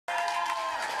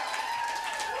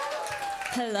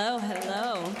Hello,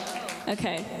 hello.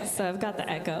 Okay, so I've got the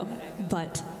echo,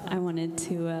 but I wanted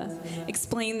to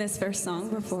explain this first song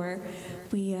before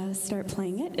we start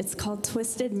playing it. It's called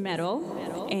Twisted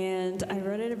Metal, and I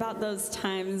wrote it about those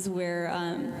times where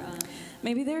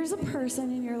maybe there's a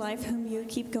person in your life whom you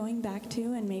keep going back to,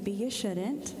 and maybe you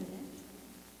shouldn't.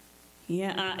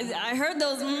 Yeah, I heard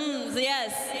those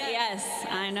yes,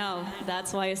 I know.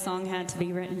 That's why a song had to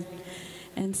be written.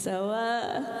 And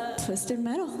so, Twisted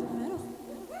Metal.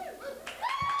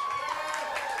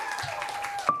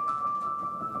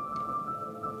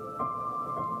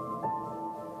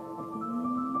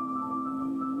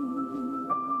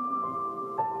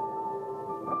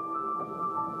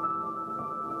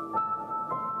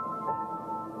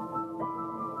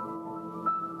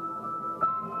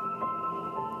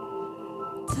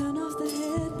 Turn off the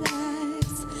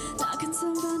headlights, not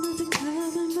concerned about nothing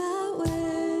coming my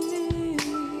way.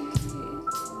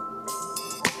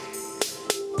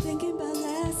 Thinking about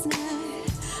last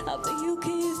night, I bet you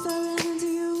kissed I ran into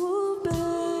you,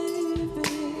 baby.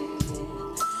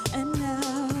 And now,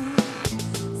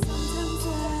 sometimes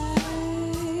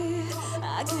I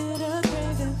get a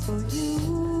craving for you.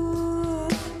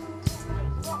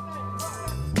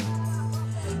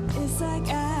 It's like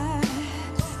I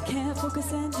can't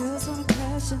focus and just wanna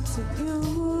crash into you.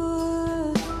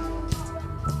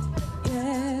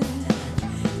 Yeah,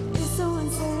 it's so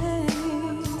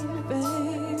insane,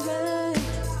 baby.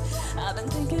 I've been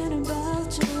thinking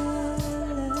about you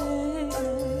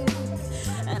lately,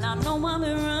 and I know I've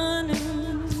been running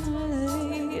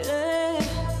lately.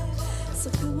 So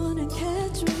come on and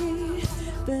catch me,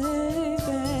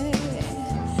 baby.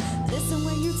 Listen,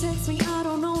 when you text me, I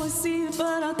don't always see it,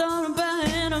 but I thought about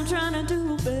it and I'm trying to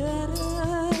do better.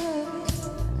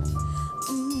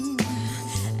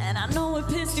 And I know it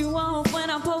pissed you off when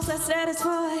I post that status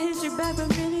before I hit you back, but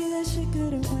really that shit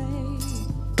couldn't wait.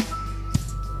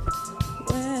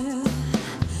 Well,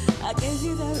 I gave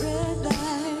you that red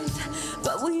light,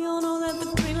 but we all know that the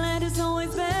green light is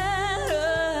always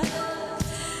better.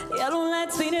 Yellow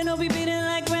light speeding, don't be beating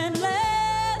like red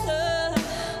leather.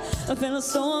 I feel the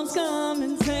storms come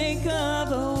and take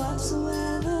cover. Watch the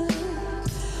weather,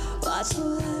 watch the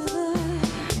weather.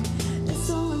 It's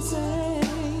so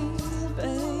insane,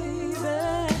 baby.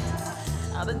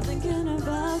 I've been thinking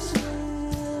about you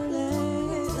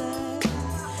lately,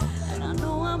 and I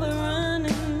know I've been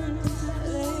running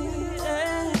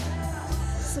lately.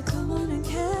 So come on and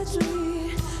catch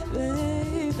me,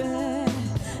 baby.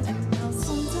 And now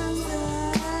sometimes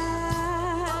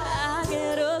I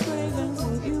get a craving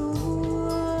for you.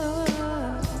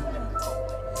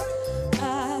 I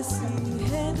see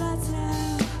headlights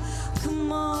now.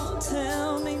 Come on,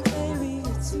 tell me, baby,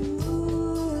 it's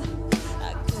you.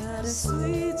 I got a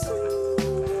sweet tooth.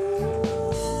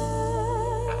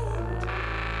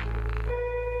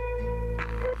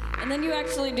 And then you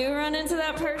actually do run into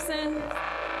that person.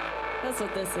 That's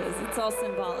what this is. It's all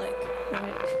symbolic,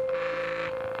 right?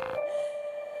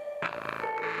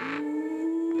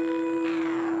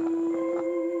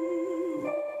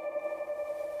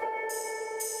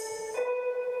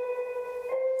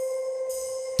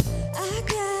 I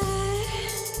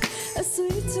got a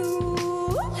sweet tooth.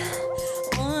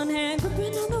 One hand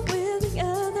gripping on the wheel, the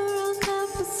other on the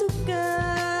bazooka.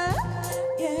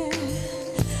 Yeah,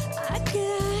 I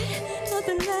got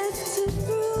nothing left to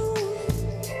prove.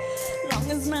 Long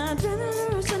as my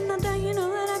adrenaline rushing not down, you know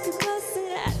that I could bust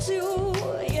it at you.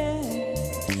 Yeah,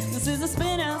 this is a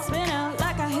spin out,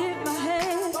 like I hit my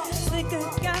head. Think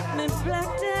it got me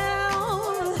blacked out.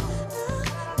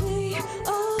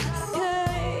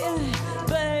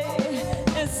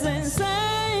 It's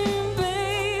insane,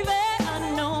 baby. I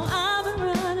know I've been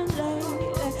running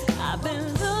lately. I've been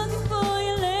looking for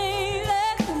you lately.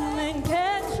 Come and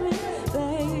catch me,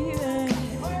 baby.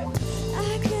 I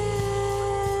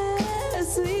got a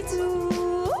sweet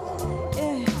tooth.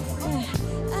 Yeah, yeah.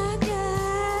 I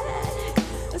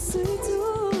got a sweet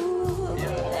tooth.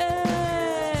 Yeah.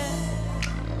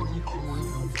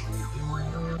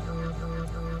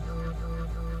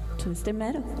 Twisted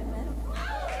Metal.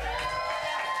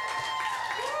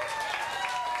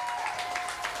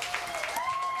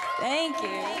 Thank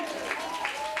you.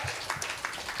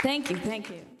 Thank you, thank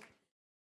you.